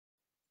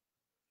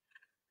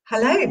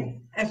Hello,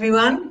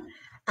 everyone.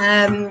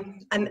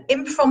 An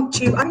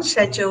impromptu,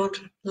 unscheduled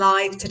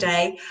live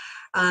today.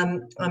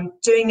 I'm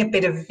doing a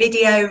bit of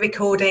video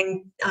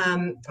recording.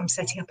 I'm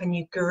setting up a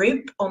new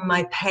group on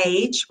my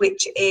page,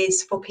 which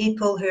is for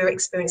people who are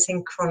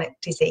experiencing chronic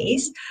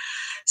disease.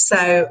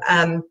 So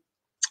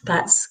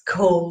that's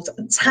called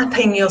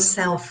Tapping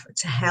Yourself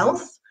to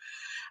Health.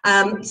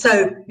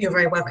 So you're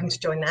very welcome to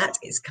join that.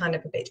 It's kind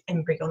of a bit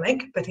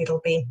embryonic, but it'll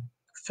be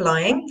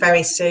flying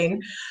very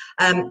soon,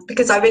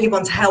 because I really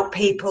want to help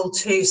people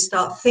to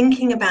start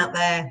thinking about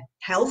their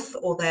health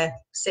or their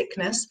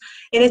sickness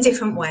in a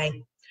different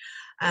way.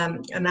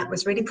 And that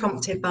was really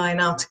prompted by an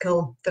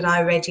article that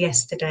I read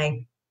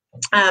yesterday.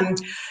 And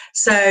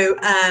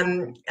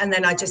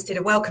then I just did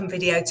a welcome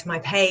video to my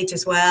page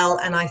as well.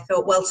 And I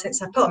thought, well,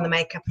 since I put on the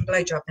makeup and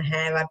blow dried my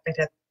hair, I'd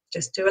better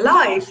just do a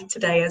live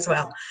today as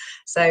well.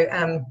 So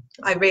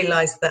I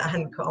realised that I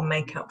hadn't put on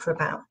makeup for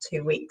about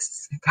 2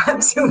 weeks.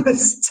 Perhaps it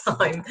was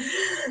time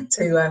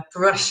to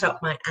brush up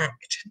my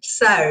act.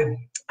 So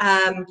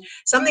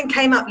something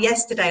came up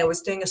yesterday. I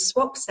was doing a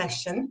swap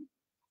session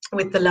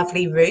with the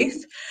lovely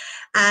Ruth,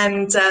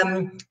 and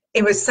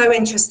it was so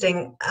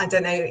interesting. I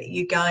don't know,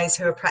 you guys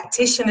who are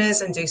practitioners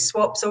and do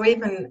swaps, or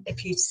even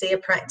if you see a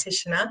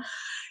practitioner,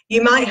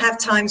 you might have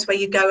times where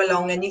you go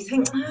along and you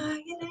think,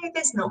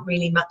 there's not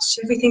really much,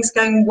 everything's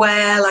going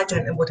well, I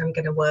don't know what I'm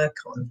going to work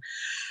on.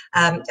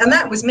 And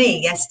that was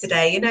me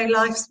yesterday.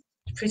 Life's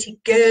pretty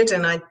good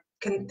and I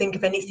couldn't think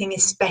of anything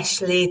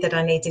especially that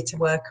I needed to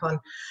work on.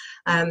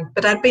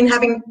 But I'd been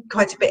having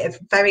quite a bit of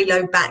very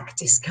low back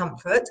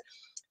discomfort.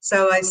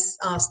 So I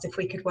asked if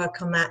we could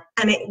work on that.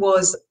 And it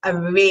was a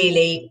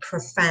really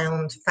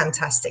profound,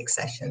 fantastic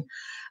session.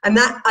 And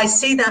that I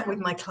see that with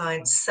my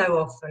clients so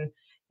often.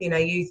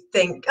 You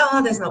think,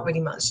 there's not really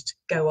much to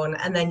go on,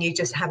 and then you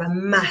just have a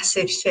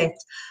massive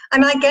shift.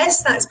 And I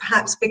guess that's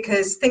perhaps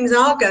because things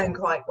are going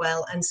quite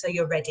well, and so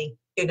you're ready.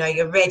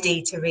 You're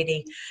ready to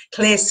really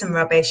clear some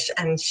rubbish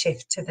and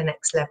shift to the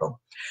next level.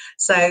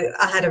 So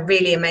I had a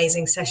really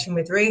amazing session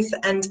with Ruth,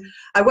 and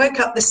I woke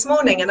up this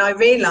morning and I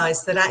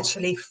realised that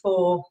actually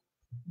for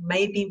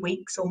maybe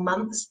weeks or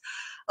months,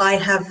 I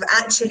have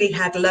actually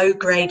had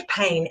low-grade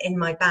pain in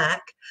my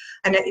back,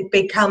 and it had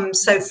become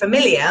so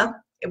familiar.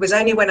 It was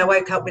only when I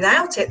woke up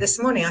without it this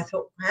morning, I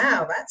thought,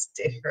 wow, that's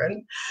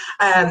different.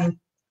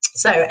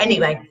 So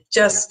anyway,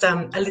 just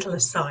a little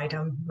aside,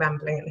 I'm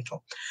rambling a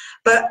little.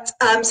 But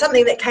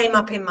something that came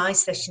up in my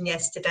session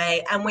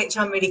yesterday, and which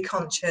I'm really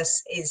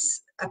conscious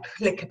is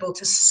applicable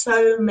to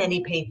so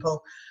many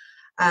people,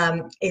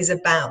 is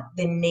about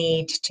the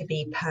need to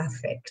be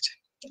perfect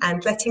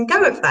and letting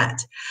go of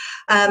that.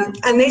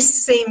 And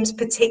this seems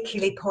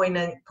particularly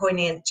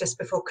poignant just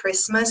before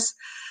Christmas.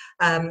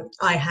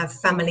 I have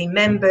family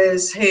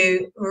members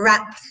who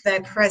wrap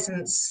their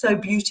presents so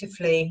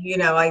beautifully.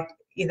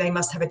 They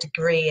must have a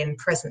degree in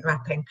present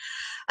wrapping.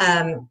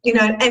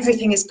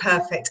 Everything is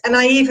perfect. And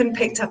I even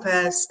picked up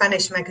a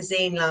Spanish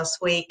magazine last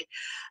week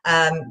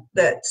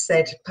that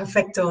said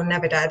Perfecto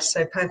Navidad,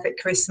 so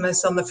perfect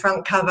Christmas on the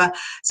front cover.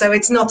 So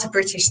it's not a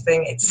British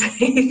thing,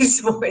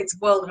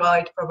 it's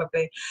worldwide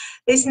probably.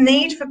 This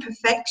need for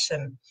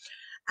perfection.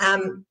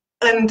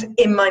 And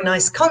in my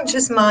nice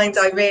conscious mind,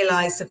 I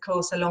realised, of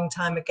course, a long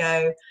time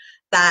ago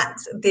that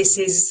this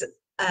is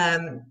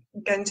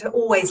going to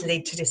always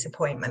lead to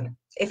disappointment.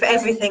 If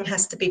everything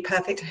has to be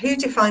perfect, who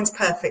defines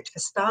perfect for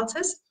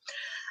starters?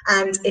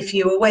 And if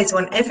you always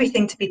want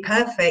everything to be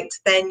perfect,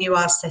 then you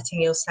are setting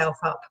yourself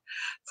up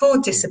for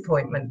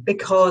disappointment,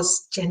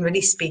 because generally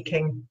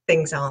speaking,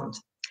 things aren't.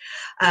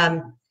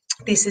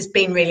 This has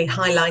been really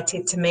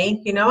highlighted to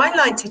me. I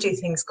like to do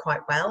things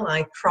quite well.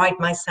 I pride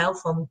myself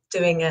on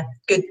doing a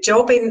good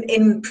job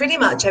in pretty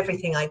much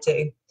everything I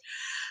do.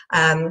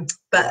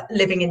 But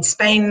living in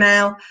Spain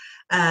now,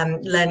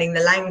 learning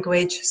the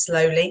language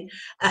slowly,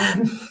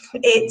 I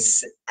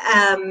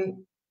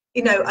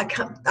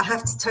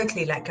have to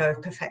totally let go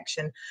of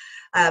perfection.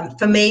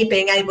 For me,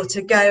 being able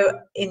to go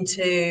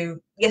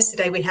into,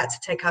 yesterday we had to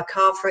take our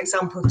car, for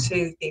example,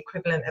 to the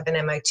equivalent of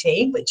an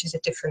MOT, which is a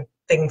different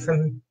thing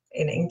from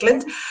in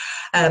England.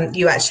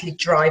 You actually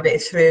drive it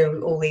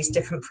through all these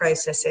different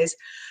processes.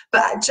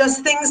 But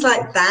just things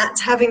like that,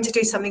 having to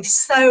do something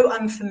so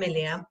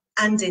unfamiliar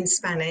and in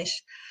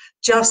Spanish,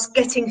 just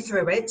getting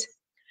through it,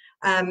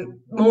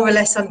 more or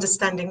less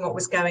understanding what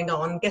was going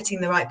on,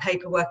 getting the right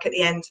paperwork at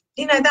the end,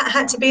 that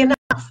had to be enough.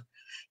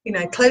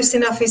 Close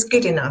enough is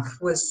good enough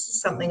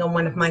was something on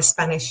one of my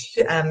Spanish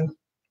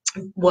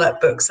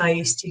workbooks I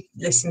used to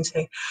listen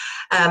to,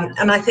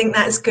 and I think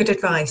that's good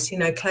advice.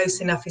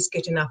 Close enough is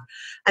good enough.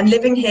 And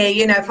living here,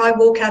 if I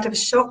walk out of a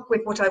shop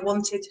with what I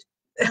wanted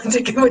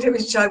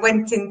which I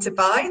went in to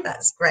buy,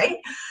 that's great.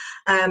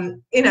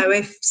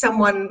 If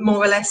someone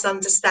more or less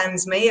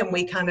understands me and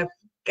we kind of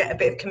get a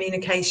bit of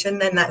communication,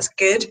 then that's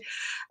good.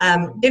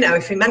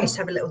 If we manage to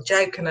have a little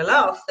joke and a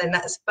laugh, then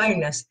that's a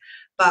bonus.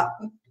 But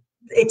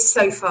it's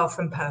so far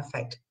from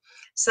perfect.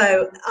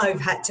 So I've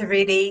had to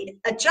really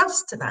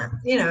adjust to that,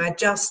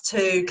 adjust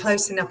to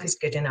close enough is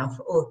good enough,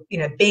 or,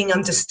 being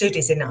understood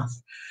is enough.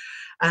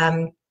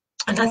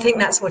 And I think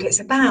that's what it's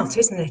about,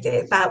 isn't it?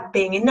 It's about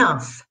being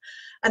enough.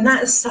 And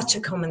that is such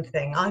a common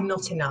thing. I'm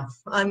not enough.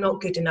 I'm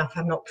not good enough.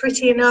 I'm not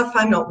pretty enough.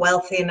 I'm not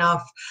wealthy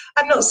enough.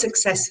 I'm not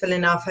successful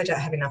enough. I don't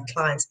have enough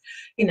clients,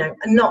 you know,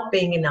 and not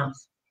being enough.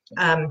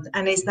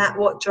 And is that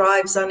what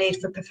drives our need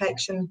for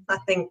perfection? I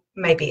think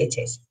maybe it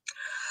is.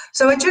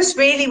 So I just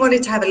really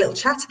wanted to have a little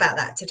chat about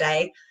that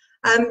today,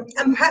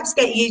 and perhaps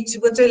get you to,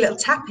 we'll do a little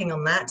tapping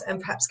on that, and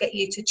perhaps get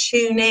you to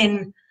tune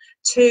in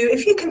to,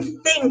 if you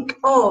can think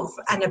of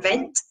an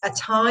event, a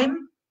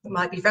time, it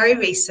might be very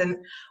recent,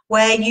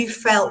 where you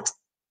felt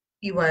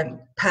you weren't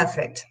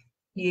perfect.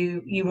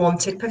 You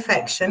wanted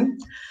perfection.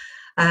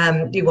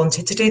 You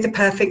wanted to do the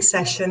perfect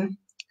session.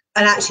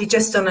 And actually,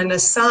 just on an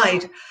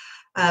aside,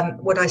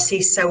 what I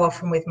see so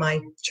often with my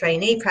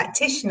trainee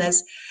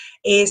practitioners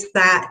is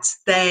that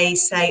they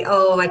say,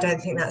 oh, I don't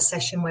think that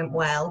session went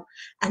well.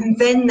 And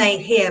then they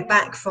hear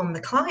back from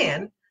the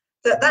client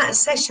that that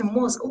session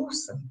was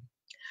awesome.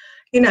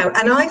 You know,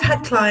 and I've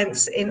had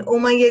clients in all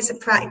my years of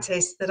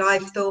practice that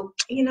I've thought,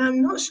 you know,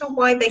 I'm not sure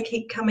why they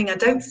keep coming. I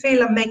don't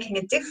feel I'm making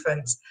a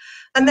difference.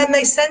 And then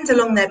they send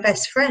along their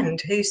best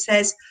friend who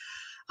says,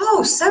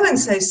 oh,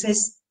 so-and-so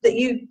says that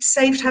you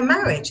saved her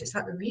marriage. It's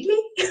like,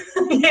 really?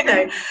 You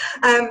know,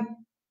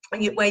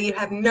 where you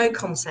have no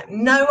concept,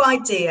 no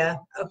idea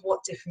of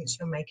what difference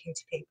you're making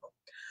to people.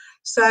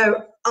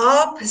 So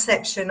our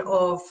perception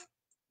of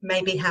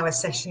maybe how a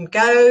session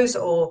goes,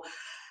 or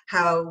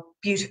how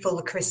beautiful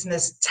the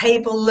Christmas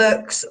table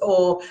looks,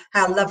 or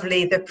how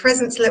lovely the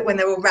presents look when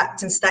they're all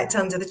wrapped and stacked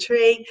under the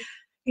tree.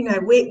 You know,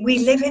 we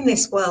live in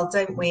this world,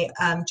 don't we,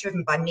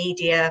 driven by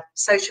media,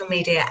 social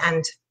media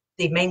and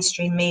the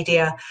mainstream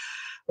media,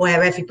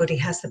 where everybody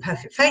has the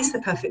perfect face, the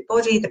perfect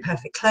body, the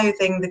perfect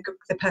clothing,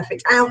 the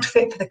perfect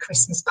outfit for the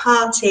Christmas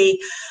party,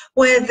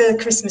 where the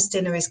Christmas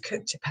dinner is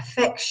cooked to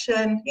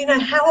perfection. You know,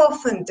 how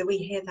often do we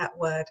hear that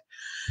word?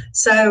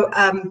 So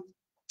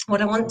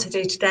what I want to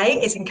do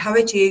today is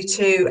encourage you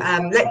to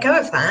let go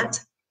of that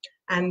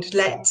and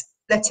let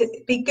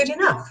it be good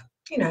enough.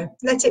 You know,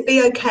 let it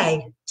be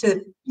okay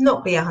to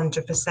not be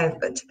 100%,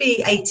 but to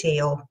be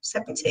 80 or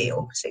 70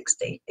 or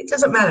 60. It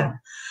doesn't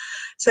matter.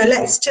 So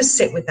let's just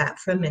sit with that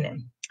for a minute.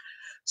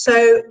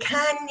 So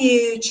can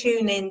you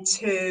tune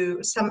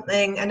into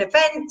something, an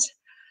event,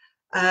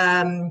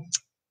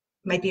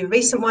 maybe a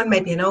recent one,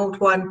 maybe an old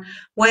one,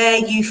 where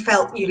you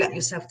felt you let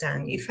yourself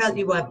down, you felt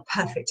you weren't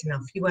perfect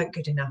enough, you weren't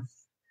good enough,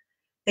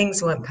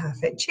 things weren't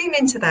perfect? Tune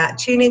into that,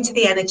 tune into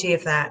the energy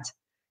of that.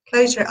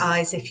 Close your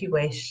eyes if you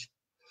wish.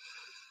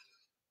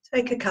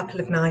 Take a couple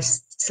of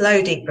nice,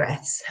 slow, deep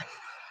breaths.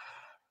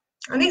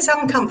 And it's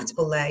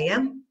uncomfortable there,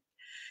 yeah?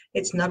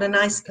 It's not a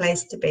nice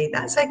place to be.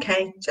 That's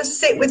okay. Just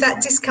sit with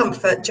that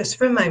discomfort just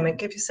for a moment.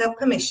 Give yourself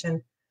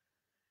permission.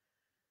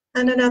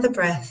 And another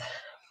breath.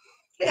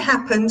 It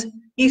happened.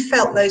 You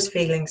felt those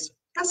feelings.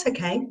 That's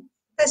okay.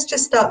 Let's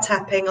just start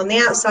tapping on the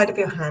outside of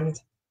your hand.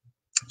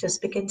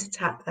 Just begin to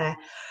tap there.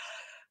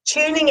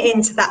 Tuning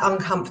into that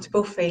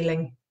uncomfortable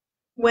feeling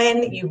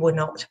when you were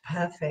not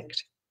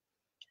perfect.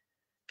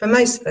 For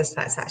most of us,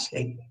 that's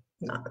actually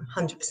not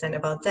 100%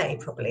 of our day,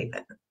 probably,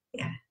 but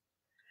yeah.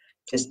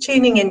 Just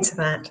tuning into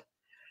that,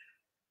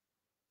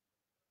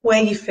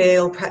 where you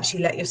feel perhaps you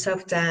let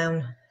yourself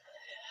down,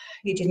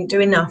 you didn't do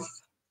enough,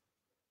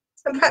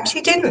 and perhaps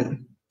you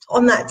didn't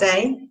on that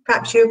day.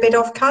 Perhaps you're a bit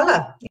off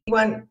colour, you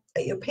weren't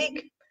at your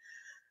peak.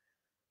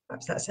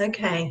 Perhaps that's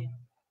okay.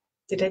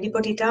 Did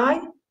anybody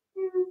die?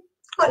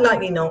 Quite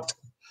likely not.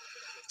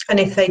 And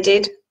if they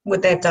did,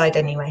 would they have died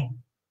anyway?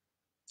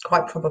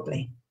 Quite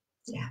probably,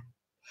 yeah.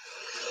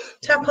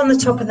 Tap on the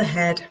top of the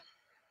head,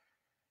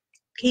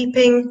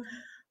 keeping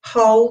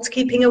hold,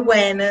 keeping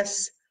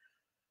awareness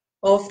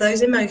of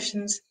those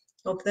emotions,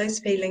 of those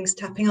feelings,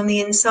 tapping on the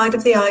inside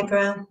of the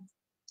eyebrow.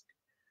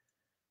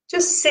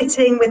 Just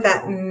sitting with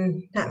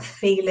that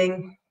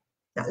feeling,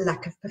 that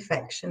lack of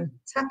perfection,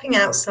 tapping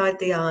outside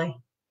the eye,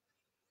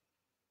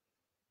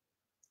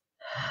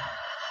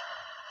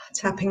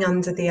 tapping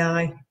under the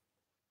eye,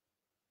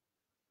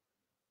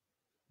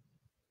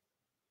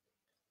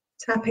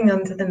 tapping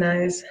under the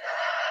nose,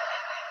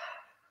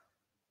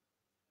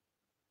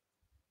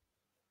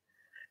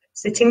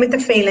 sitting with the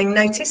feeling.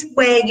 Notice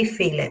where you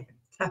feel it,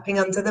 tapping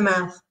under the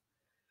mouth.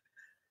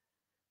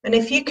 And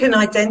if you can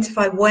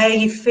identify where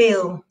you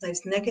feel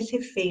those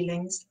negative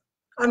feelings,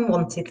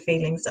 unwanted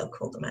feelings, I'll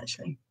call them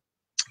actually,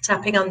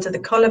 tapping under the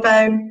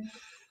collarbone.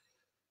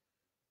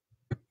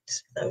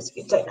 So for those of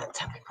you who don't have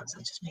tapping points,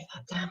 I'll just move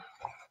that down.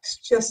 It's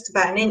just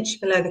about an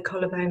inch below the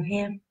collarbone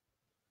here.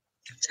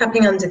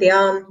 Tapping under the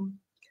arm.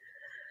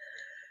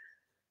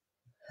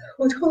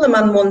 We'll call them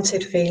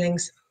unwanted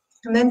feelings.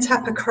 And then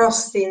tap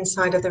across the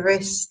inside of the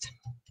wrist.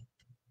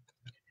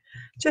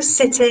 Just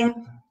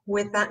sitting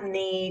with that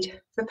need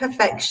for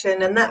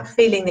perfection and that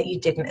feeling that you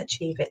didn't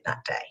achieve it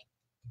that day.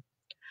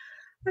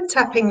 And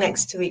tapping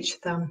next to each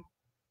thumb,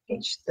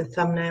 the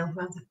thumbnail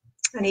rather,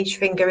 and each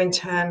finger in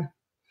turn.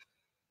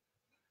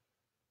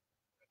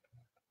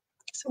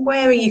 So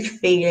where are you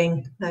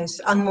feeling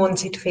those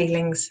unwanted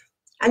feelings?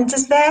 And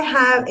is there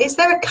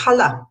a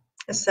colour?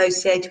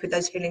 associated with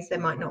those feelings. There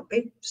might not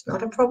be. It's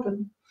not a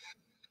problem.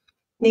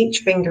 Each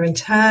finger in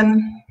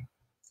turn.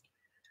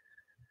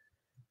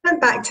 And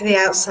back to the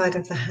outside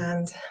of the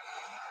hand.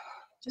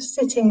 Just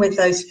sitting with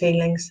those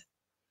feelings.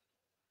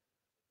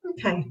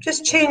 Okay,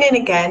 just tune in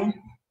again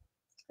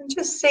and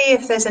just see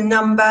if there's a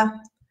number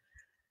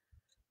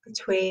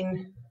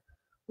between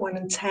 1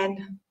 and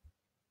 10.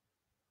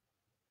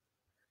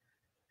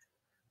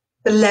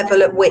 The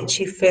level at which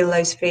you feel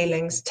those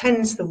feelings.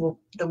 10's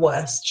the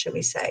worst, shall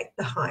we say,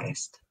 the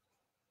highest.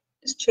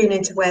 Just tune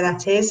into where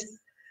that is.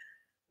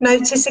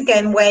 Notice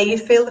again where you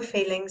feel the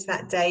feelings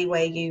that day,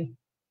 where you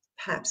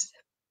perhaps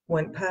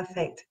weren't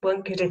perfect,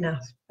 weren't good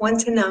enough,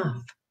 weren't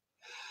enough.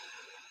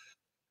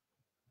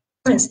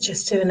 Let's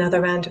just do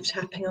another round of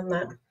tapping on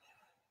that.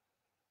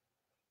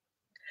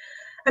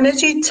 And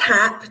as you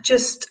tap,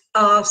 just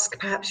ask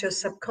perhaps your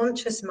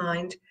subconscious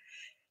mind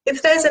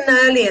if there's an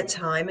earlier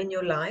time in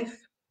your life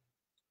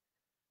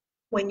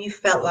when you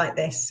felt like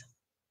this,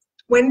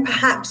 when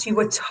perhaps you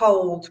were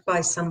told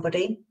by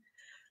somebody,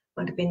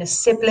 might have been a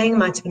sibling,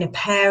 might have been a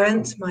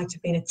parent, might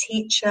have been a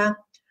teacher,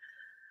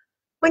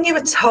 when you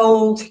were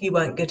told you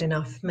weren't good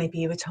enough. Maybe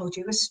you were told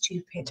you were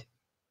stupid,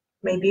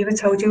 maybe you were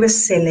told you were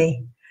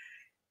silly,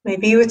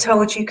 maybe you were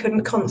told you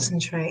couldn't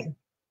concentrate,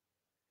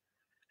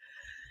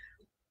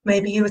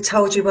 maybe you were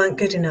told you weren't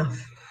good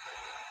enough,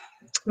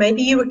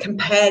 maybe you were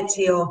compared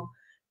to your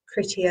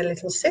prettier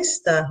little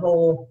sister,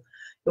 or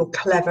your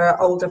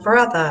clever older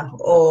brother,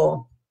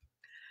 or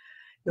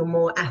your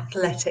more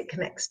athletic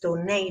next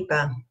door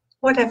neighbour,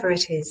 whatever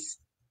it is.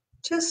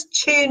 Just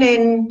tune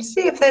in,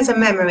 see if there's a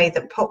memory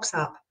that pops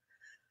up.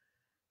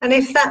 And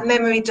if that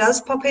memory does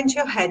pop into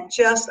your head,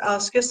 just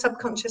ask your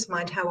subconscious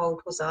mind, how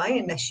old was I?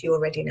 Unless you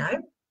already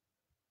know.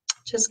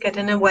 Just get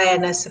an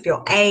awareness of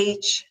your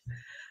age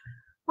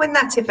when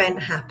that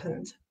event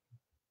happened.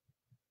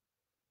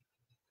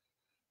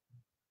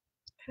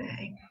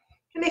 Okay.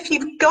 And if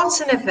you've got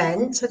an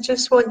event, I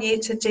just want you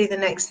to do the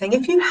next thing.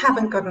 If you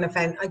haven't got an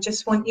event, I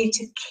just want you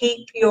to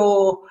keep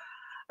your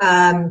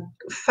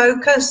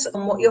focus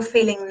on what you're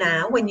feeling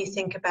now when you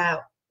think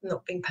about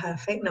not being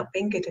perfect, not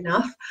being good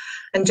enough,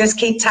 and just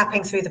keep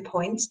tapping through the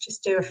points.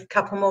 Just do a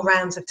couple more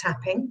rounds of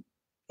tapping.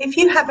 If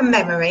you have a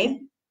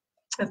memory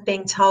of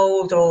being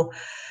told or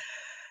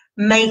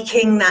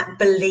making that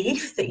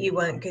belief that you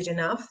weren't good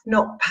enough,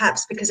 not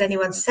perhaps because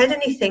anyone said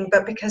anything,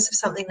 but because of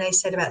something they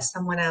said about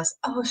someone else.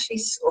 Oh,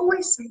 she's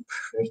always so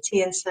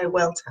pretty and so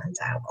well turned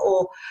out,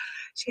 or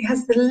she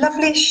has the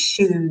loveliest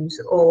shoes,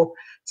 or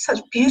such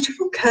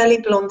beautiful curly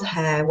blonde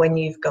hair when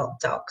you've got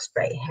dark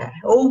grey hair,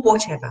 or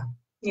whatever,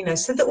 you know.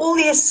 So that all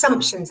the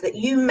assumptions that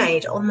you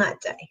made on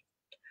that day,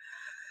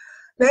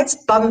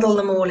 let's bundle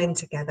them all in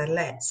together.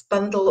 Let's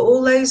bundle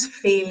all those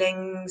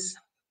feelings,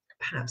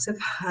 perhaps of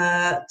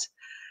hurt,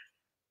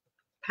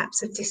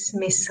 perhaps of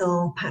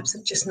dismissal, perhaps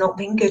of just not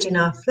being good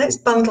enough. Let's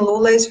bundle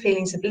all those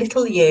feelings of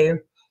little you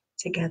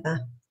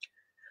together.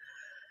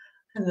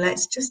 And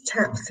let's just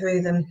tap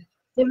through them.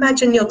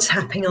 Imagine you're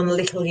tapping on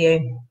little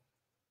you,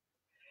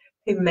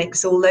 who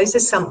makes all those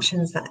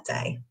assumptions that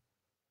day.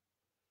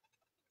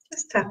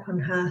 Just tap on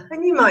her.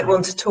 And you might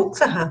want to talk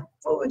to her.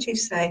 What would you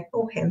say?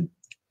 Or him?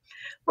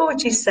 What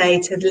would you say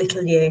to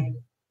little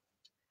you?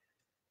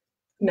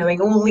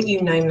 Knowing all that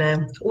you know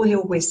now, all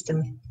your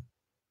wisdom.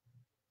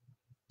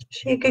 Was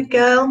she a good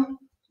girl?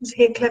 Was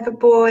he a clever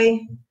boy?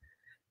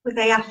 Were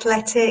they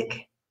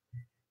athletic?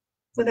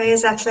 Were they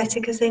as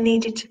athletic as they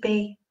needed to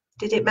be?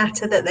 Did it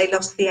matter that they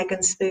lost the egg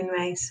and spoon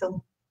race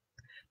or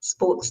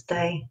sports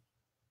day?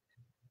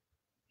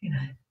 You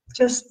know,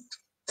 just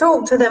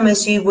talk to them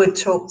as you would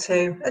talk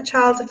to a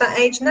child of that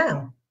age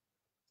now.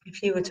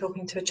 If you were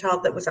talking to a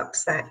child that was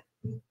upset.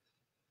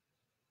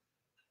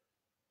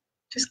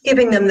 Just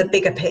giving them the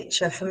bigger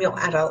picture from your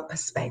adult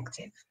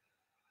perspective.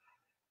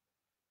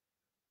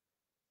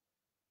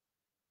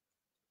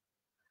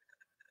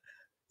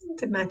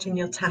 And imagine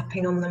you're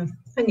tapping on them,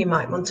 and you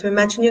might want to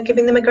imagine you're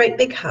giving them a great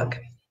big hug.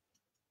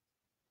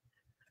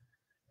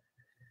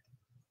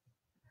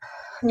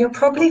 And you'll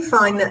probably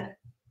find that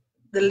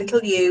the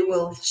little you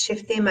will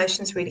shift the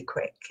emotions really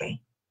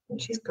quickly,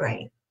 which is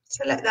great.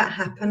 So let that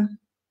happen.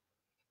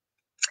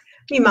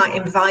 You might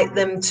invite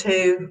them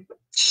to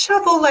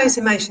shove all those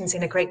emotions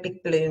in a great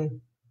big balloon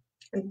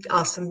and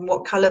ask them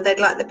what colour they'd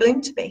like the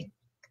balloon to be.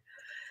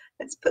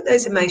 Let's put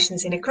those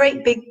emotions in a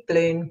great big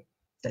balloon.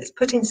 Let's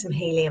put in some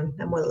helium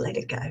and we'll let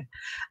it go.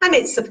 And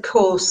it's, of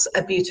course,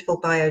 a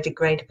beautiful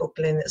biodegradable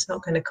balloon that's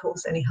not going to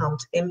cause any harm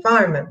to the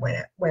environment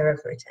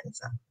wherever it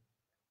ends up.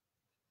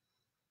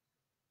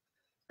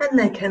 And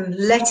they can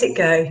let it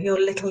go. Your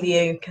little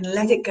you can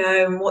let it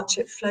go and watch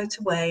it float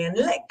away and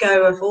let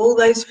go of all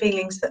those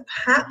feelings that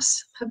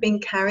perhaps have been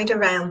carried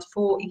around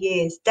for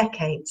years,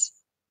 decades.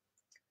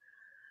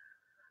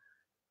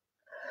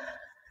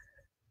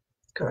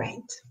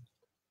 Great.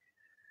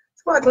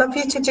 So what I'd love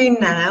you to do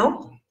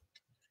now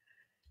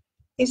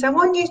is I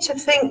want you to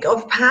think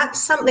of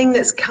perhaps something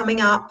that's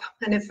coming up,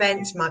 an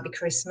event. Might be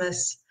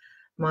Christmas,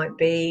 might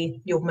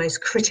be your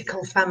most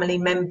critical family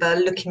member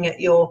looking at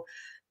your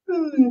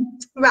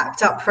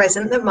wrapped up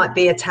present that might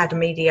be a tad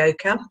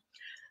mediocre,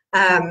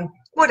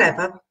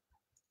 whatever.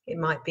 It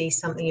might be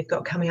something you've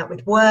got coming up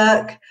with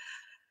work,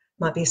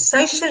 might be a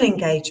social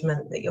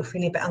engagement that you're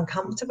feeling a bit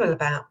uncomfortable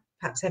about.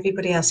 Perhaps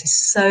everybody else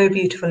is so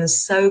beautiful and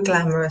so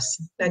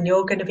glamorous, and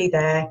you're going to be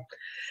there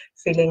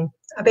feeling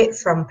a bit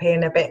frumpy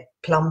and a bit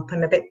plump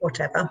and a bit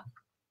whatever.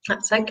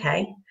 That's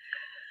okay.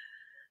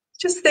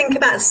 Just think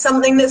about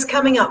something that's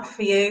coming up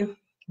for you.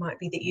 It might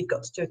be that you've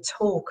got to do a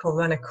talk or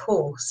run a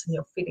course and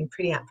you're feeling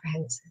pretty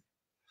apprehensive.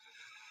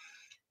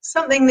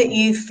 Something that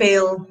you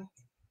feel,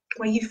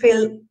 where you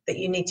feel that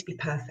you need to be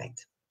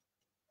perfect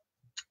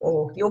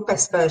or your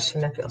best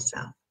version of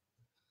yourself.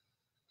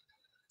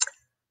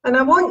 And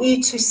I want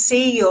you to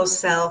see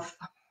yourself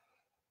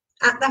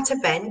at that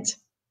event,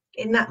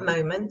 in that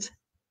moment,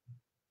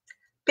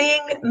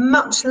 being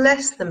much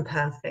less than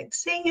perfect.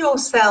 See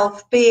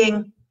yourself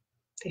being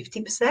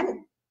 50%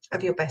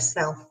 of your best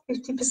self,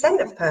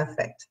 50% of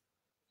perfect.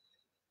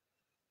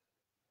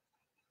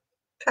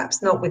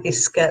 Perhaps not with your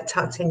skirt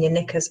tucked in your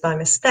knickers by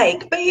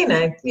mistake, but you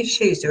know, your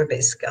shoes are a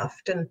bit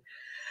scuffed and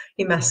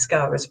your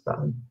mascara's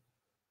run.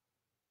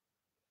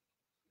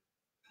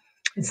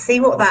 And see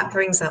what that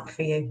brings up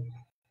for you.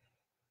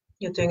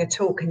 You're doing a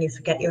talk and you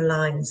forget your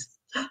lines.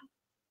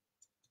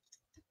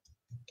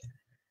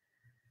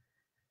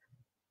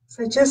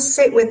 So just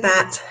sit with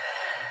that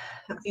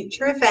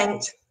future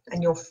event,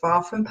 and you're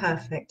far from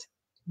perfect.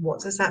 What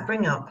does that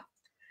bring up?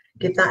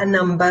 Give that a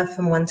number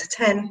from 1 to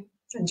 10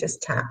 and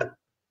just tap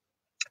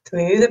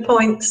through the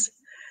points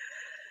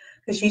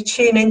as you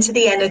tune into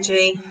the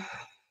energy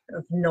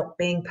of not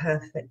being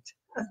perfect,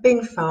 of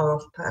being far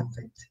off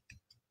perfect.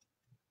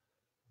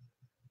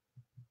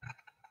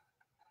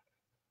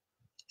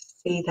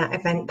 See that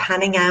event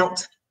panning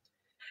out,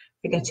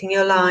 forgetting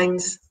your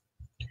lines,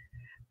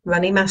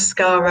 runny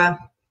mascara,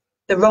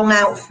 the wrong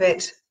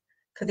outfit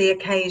for the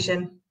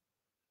occasion.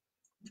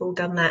 We've all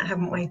done that,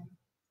 haven't we?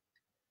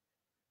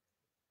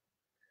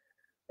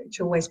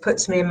 Which always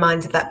puts me in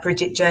mind of that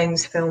Bridget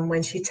Jones film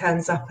when she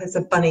turns up as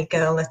a bunny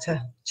girl at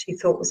she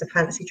thought was a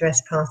fancy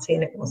dress party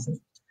and it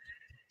wasn't.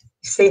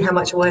 You see how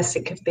much worse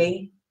it could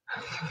be?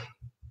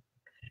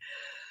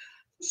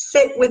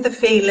 Sit with the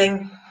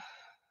feeling,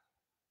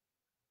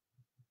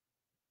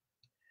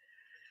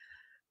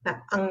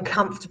 that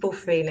uncomfortable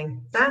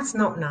feeling. That's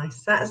not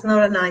nice. That's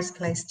not a nice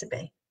place to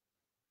be.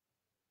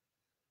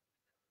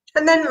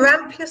 And then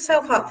ramp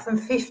yourself up from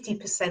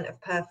 50% of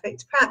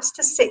perfect, perhaps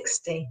to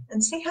 60,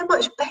 and see how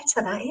much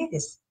better that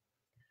is.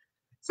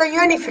 So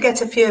you only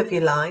forget a few of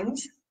your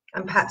lines,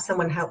 and perhaps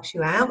someone helps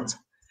you out,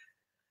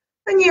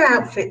 and your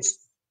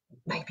outfit's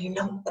maybe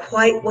not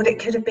quite what it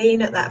could have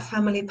been at that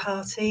family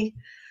party,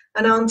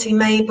 and Auntie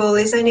Mabel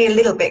is only a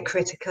little bit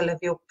critical of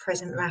your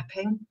present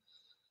wrapping,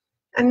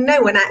 and no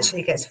one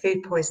actually gets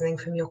food poisoning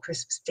from your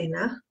Christmas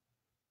dinner.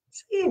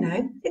 So, you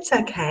know, it's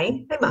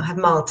okay. They might have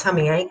mild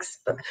tummy aches,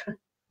 but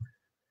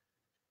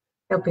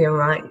they'll be all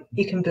right.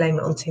 You can blame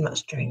it on too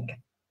much drink.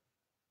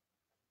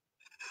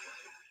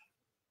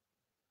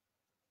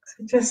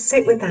 So just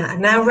sit with that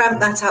and now ramp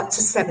that up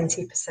to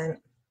 70%.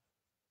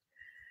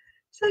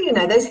 So, you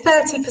know, there's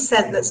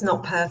 30% that's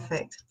not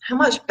perfect. How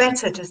much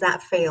better does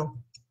that feel?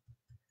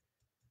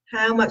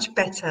 How much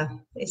better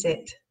is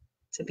it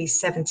to be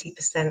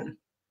 70%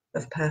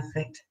 of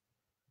perfect?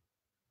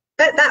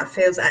 But that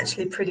feels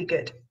actually pretty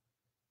good.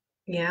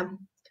 Yeah.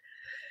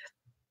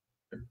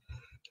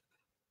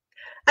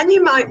 And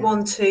you might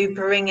want to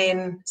bring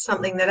in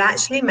something that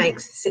actually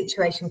makes the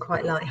situation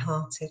quite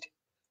light-hearted.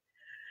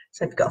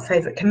 So if you've got a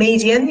favourite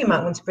comedian, you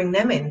might want to bring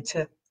them in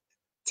to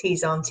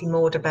tease Auntie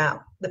Maud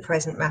about the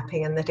present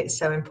wrapping and that it's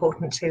so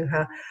important to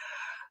her.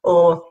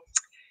 Or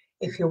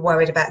if you're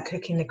worried about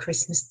cooking the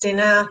Christmas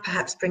dinner,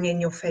 perhaps bring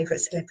in your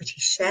favourite celebrity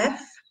chef.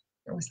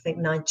 I always think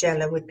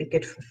Nigella would be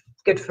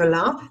good for a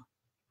laugh.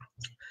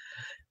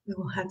 We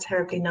all have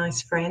terribly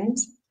nice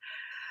friends.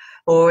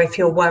 Or if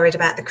you're worried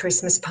about the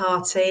Christmas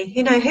party,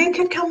 you know, who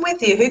could come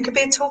with you? Who could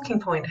be a talking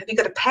point? Have you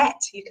got a pet?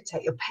 You could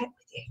take your pet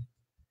with you.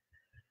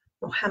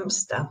 Or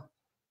hamster.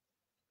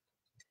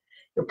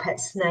 Your pet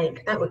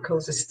snake. That would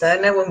cause a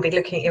stir. No one would be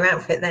looking at your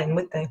outfit then,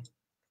 would they?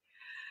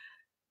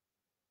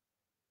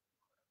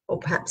 Or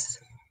perhaps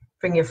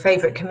bring your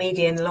favourite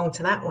comedian along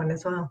to that one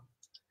as well.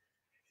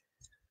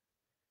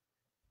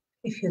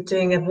 If you're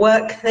doing a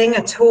work thing,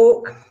 a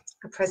talk,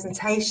 a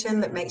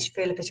presentation that makes you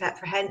feel a bit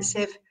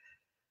apprehensive,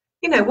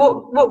 you know,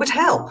 what would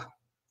help?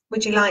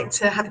 Would you like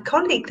to have a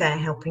colleague there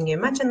helping you?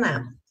 Imagine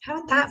that. How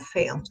would that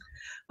feel?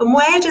 And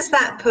where does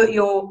that put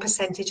your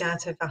percentage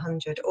out of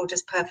 100? Or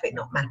does perfect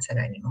not matter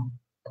anymore?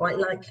 Quite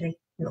likely,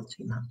 not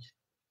too much.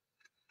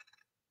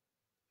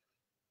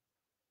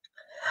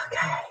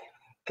 Okay,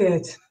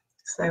 good.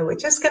 So we're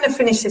just going to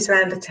finish this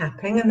round of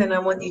tapping, and then I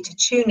want you to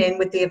tune in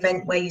with the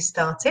event where you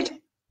started.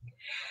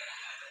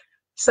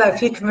 So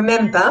if you can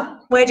remember,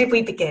 where did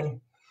we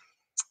begin?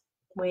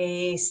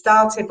 We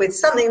started with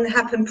something that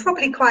happened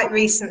probably quite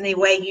recently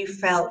where you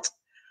felt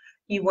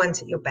you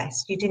weren't at your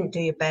best. You didn't do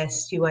your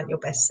best. You weren't your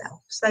best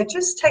self. So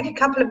just take a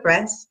couple of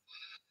breaths.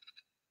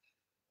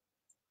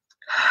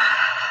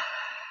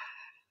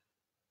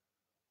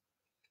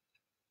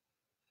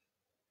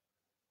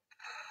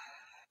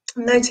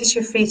 Notice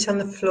your feet on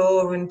the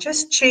floor and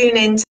just tune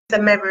into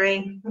the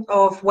memory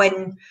of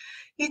when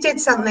you did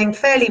something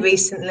fairly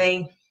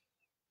recently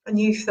and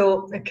you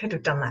thought, I could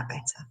have done that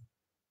better.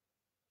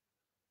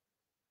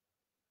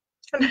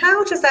 And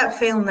how does that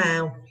feel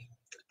now?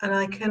 And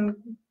I can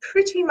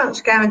pretty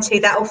much guarantee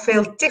that will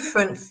feel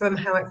different from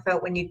how it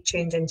felt when you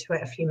tuned into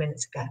it a few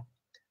minutes ago.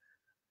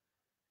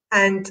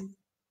 And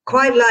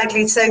quite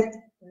likely, so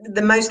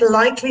the most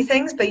likely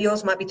things, but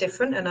yours might be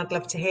different and I'd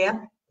love to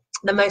hear.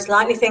 The most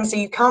likely things that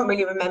you can't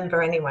really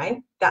remember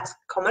anyway, that's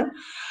common.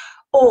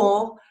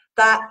 Or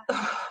that,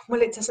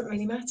 well, it doesn't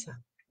really matter.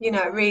 You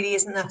know, it really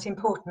isn't that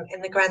important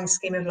in the grand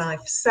scheme of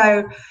life.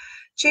 So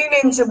tune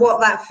into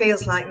what that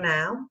feels like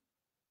now.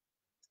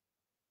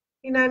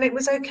 You know, and it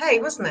was okay,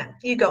 wasn't it?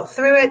 You got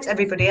through it.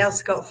 Everybody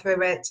else got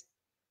through it.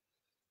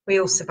 We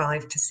all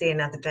survived to see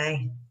another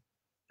day.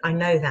 I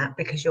know that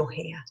because you're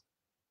here.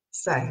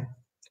 So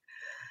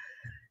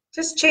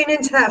just tune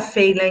into that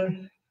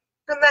feeling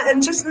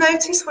and just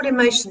notice what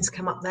emotions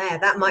come up there.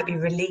 That might be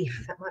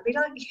relief. That might be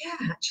like,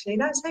 yeah, actually,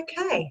 that's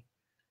okay.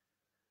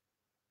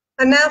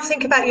 And now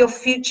think about your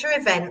future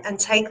event and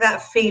take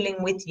that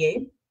feeling with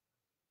you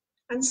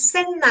and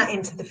send that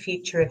into the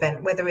future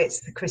event, whether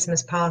it's the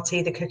Christmas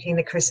party, the cooking,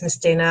 the Christmas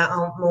dinner,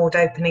 Aunt Maud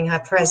opening her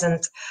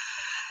present,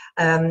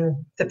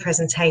 the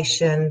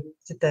presentation,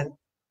 the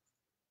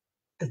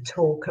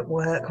talk at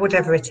work,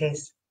 whatever it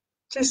is.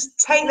 Just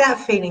take that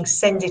feeling,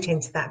 send it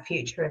into that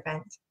future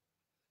event.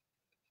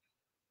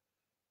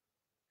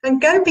 And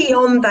go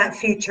beyond that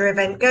future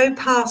event, go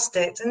past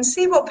it and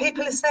see what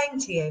people are saying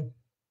to you.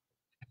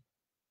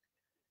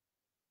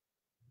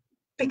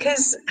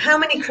 Because how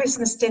many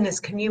Christmas dinners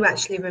can you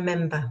actually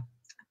remember?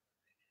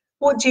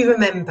 What do you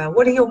remember?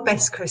 What are your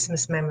best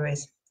Christmas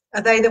memories?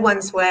 Are they the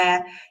ones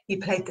where you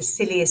played the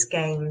silliest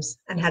games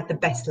and had the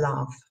best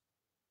laugh?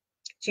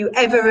 Do you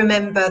ever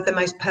remember the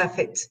most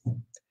perfect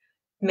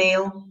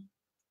meal,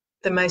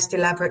 the most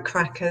elaborate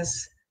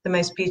crackers, the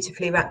most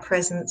beautifully wrapped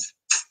presents?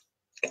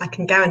 I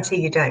can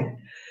guarantee you don't.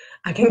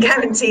 I can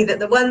guarantee that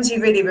the ones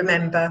you really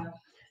remember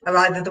are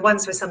either the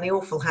ones where something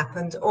awful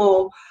happened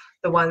or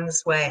the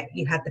ones where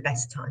you had the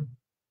best time.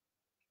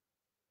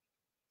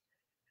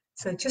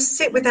 So just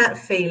sit with that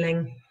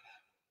feeling.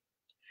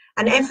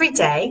 And every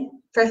day,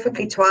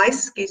 preferably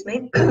twice, excuse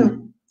me,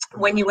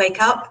 when you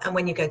wake up and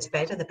when you go to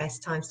bed are the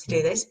best times to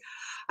do this.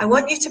 I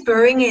want you to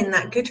bring in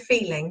that good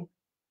feeling,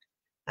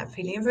 that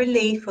feeling of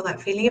relief or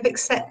that feeling of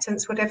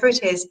acceptance, whatever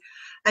it is,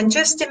 and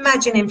just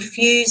imagine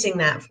infusing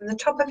that from the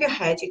top of your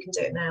head. You can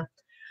do it now.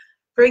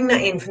 Bring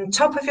that in from the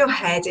top of your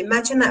head.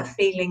 Imagine that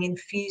feeling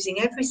infusing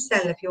every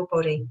cell of your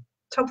body,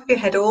 top of your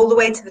head all the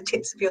way to the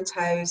tips of your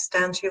toes,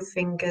 down to your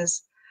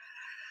fingers,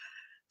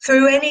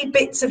 through any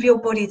bits of your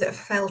body that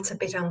felt a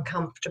bit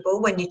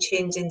uncomfortable when you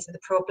tuned into the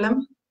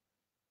problem.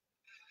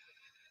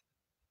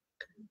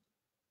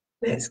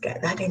 Let's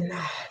get that in there.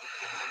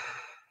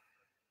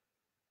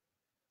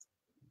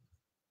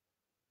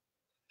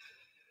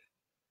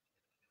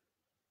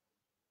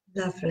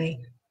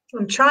 Lovely.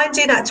 And try and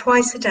do that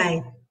twice a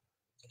day,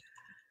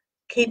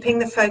 keeping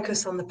the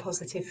focus on the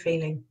positive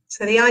feeling.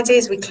 So the idea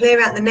is we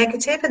clear out the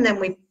negative and then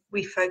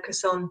we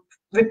focus on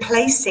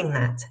replacing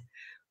that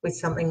with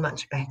something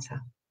much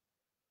better.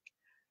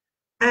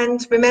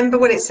 And remember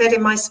what it said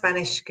in my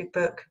Spanish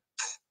book,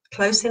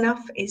 close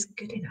enough is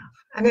good enough.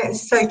 And it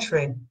is so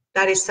true.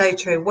 That is so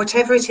true.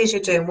 Whatever it is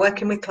you're doing,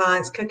 working with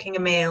clients, cooking a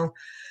meal,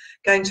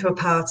 going to a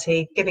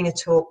party, giving a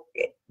talk,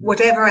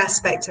 whatever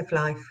aspect of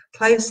life,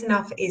 close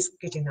enough is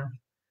good enough.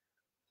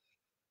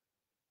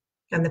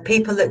 And the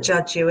people that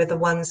judge you are the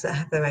ones that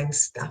have their own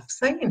stuff.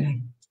 So, you know,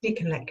 you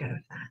can let go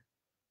of that.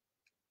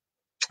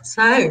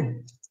 So,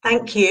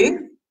 thank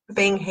you for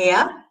being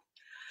here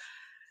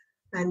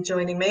and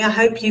joining me. I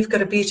hope you've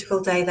got a beautiful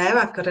day there.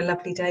 I've got a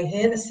lovely day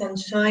here. The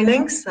sun's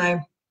shining. So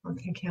I'm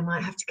thinking I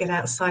might have to get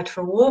outside for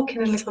a walk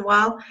in a little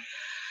while.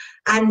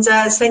 And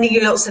sending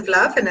you lots of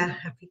love and a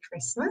happy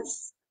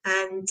Christmas.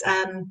 And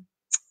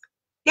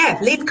yeah,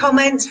 leave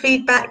comments,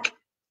 feedback.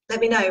 Let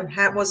me know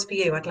how it was for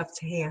you. I'd love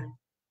to hear.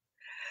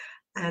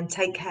 And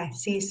take care.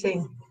 See you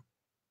soon.